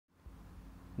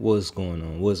What's going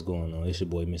on? What's going on? It's your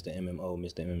boy, Mr. MMO,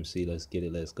 Mr. MMC. Let's get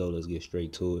it. Let's go. Let's get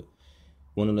straight to it.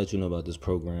 Want to let you know about this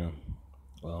program.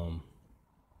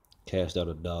 Cashed out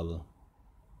 $1.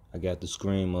 I got the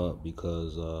scream up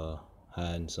because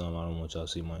hiding some. I don't want y'all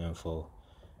to see my info.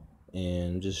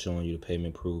 And I'm just showing you the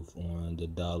payment proof on the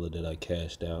 $1 that I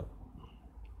cashed out.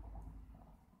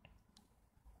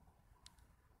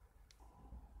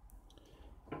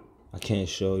 I can't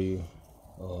show you,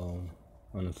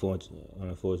 unfortunately,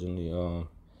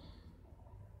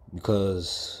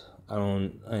 because I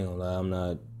ain't gonna lie, I'm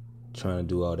not trying to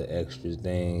do all the extra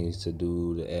things to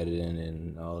do the editing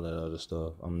and all that other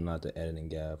stuff. I'm not the editing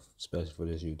guy, especially for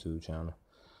this YouTube channel.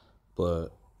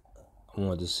 But I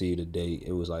wanted to see the date.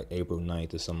 It was like April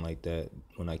 9th or something like that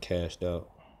when I cashed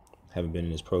out. Haven't been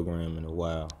in this program in a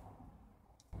while.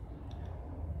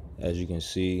 As you can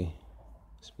see,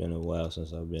 it's been a while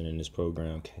since I've been in this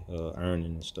program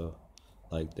earning and stuff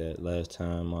like that. Last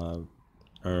time I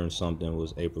earned something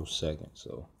was April 2nd.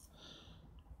 So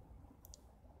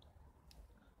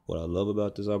what I love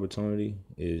about this opportunity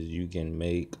is you can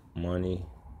make money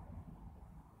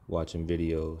watching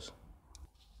videos.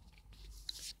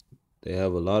 They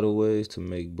have a lot of ways to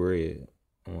make bread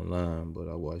online, but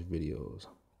I watch videos.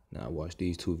 Now I watch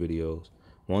these two videos.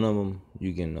 One of them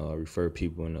you can refer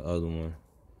people, and the other one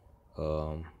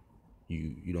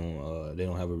you don't they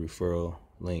don't have a referral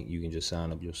link. You can just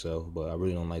sign up yourself. But I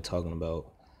really don't like talking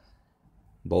about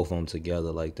both of them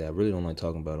together like that. I really don't like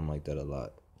talking about them like that a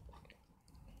lot.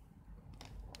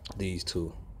 These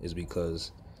two is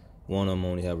because one of them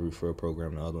only have a referral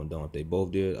program, the other one don't. If they both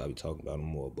did, I'd be talking about them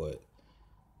more. But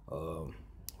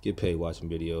get paid watching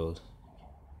videos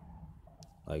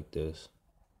like this.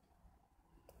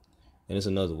 And it's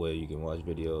another way you can watch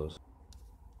videos.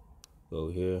 Go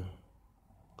here,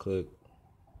 click,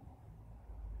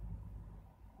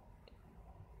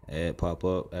 ad pop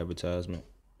up, advertisement.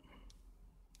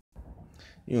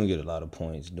 You don't get a lot of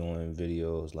points doing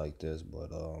videos like this,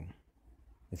 but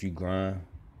if you grind,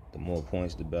 the more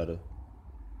points, the better.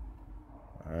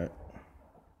 All right.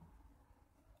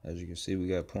 As you can see, we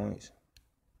got points.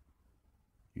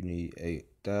 You need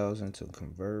 8,000 to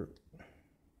convert.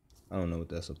 I don't know what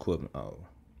that's equivalent of.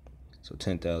 So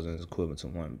 10,000 is equivalent to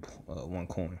one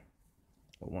coin,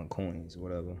 or 1 coins,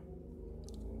 whatever.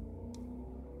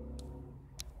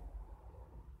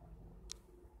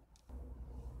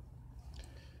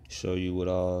 Show you what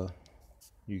all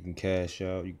you can cash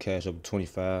out. You cash up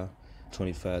 25,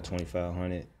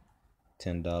 2,500,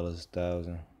 $10,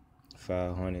 1,000,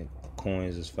 500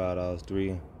 coins is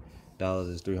 $5, $3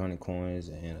 is 300 coins,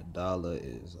 and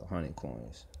 $1 is 100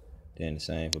 coins. Then the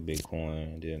same for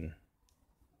Bitcoin. Then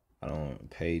I don't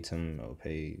pay them or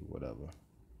pay whatever.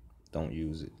 Don't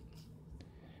use it.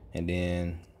 And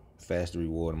then fast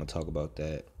reward. I'm gonna talk about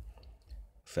that.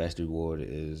 Fast reward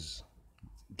is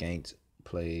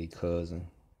GaintPlay cousin.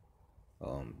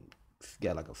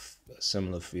 Got like a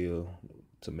similar feel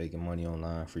to making money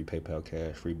online. Free PayPal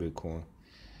cash, free Bitcoin.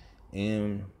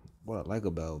 And what I like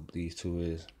about these two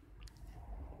is,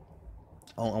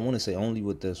 I want to say only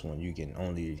with this one you can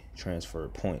only transfer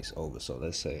points over. So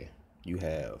let's say you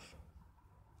have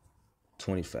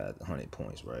 2,500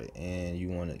 points, right? And you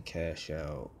want to cash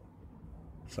out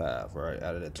 5, right?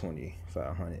 Out of that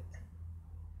 2,500,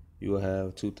 you will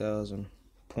have 2,000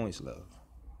 points left.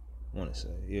 I want to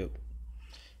say, yep.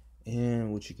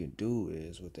 And what you can do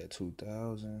is with that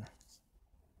 2,000,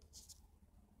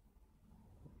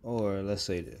 or let's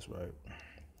say this, right?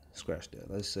 Scratch that.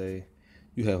 Let's say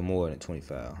you have more than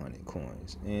 2,500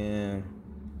 coins, and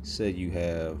say you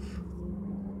have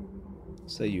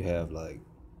like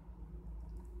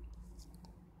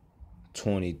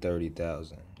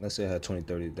 20,000-30,000. Let's say I have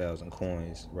 20,000-30,000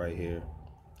 coins right here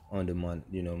under my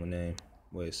my name,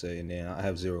 where it say, and then I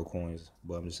have 0 coins,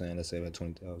 but I'm just saying, let's say I have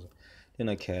 20,000. Then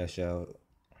I cash out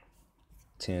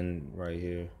 10 right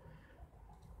here,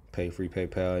 pay free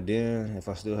PayPal. And then if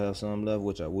I still have some left,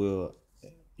 which I will,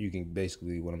 you can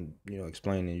basically, what I'm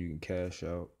explaining, you can cash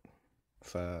out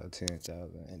 5,000,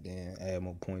 10,000, and then add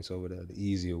more points over there, the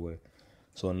easier way.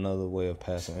 So another way of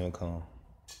passive income.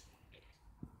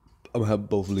 I'm gonna have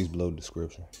both links below the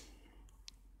description.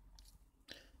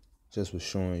 Just was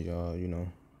showing y'all, you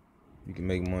can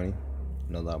make money.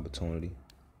 Another opportunity.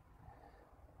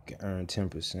 You can earn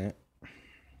 10%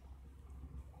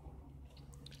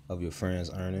 of your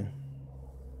friends' earning.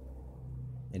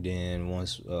 And then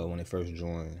once when they first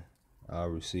join, I'll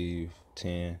receive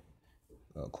 10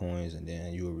 coins, and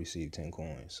then you will receive 10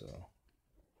 coins. So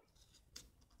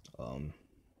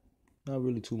not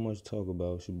really too much to talk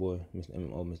about. It's your boy, Mr.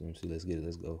 MMO, Mr. MC. Let's get it.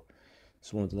 Let's go.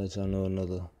 Just wanted to let y'all know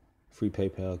another free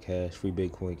PayPal cash, free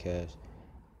Bitcoin cash.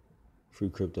 Free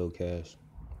crypto cash.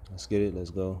 Let's get it. Let's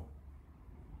go.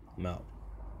 I'm out.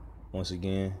 Once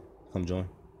again, come join.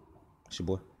 It's your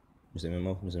boy, Mr.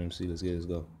 MMO, Mr. MC. Let's get it. Let's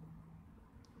go.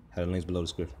 Have the links below the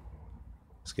description.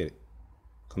 Let's get it.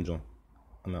 Come join.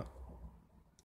 I'm out.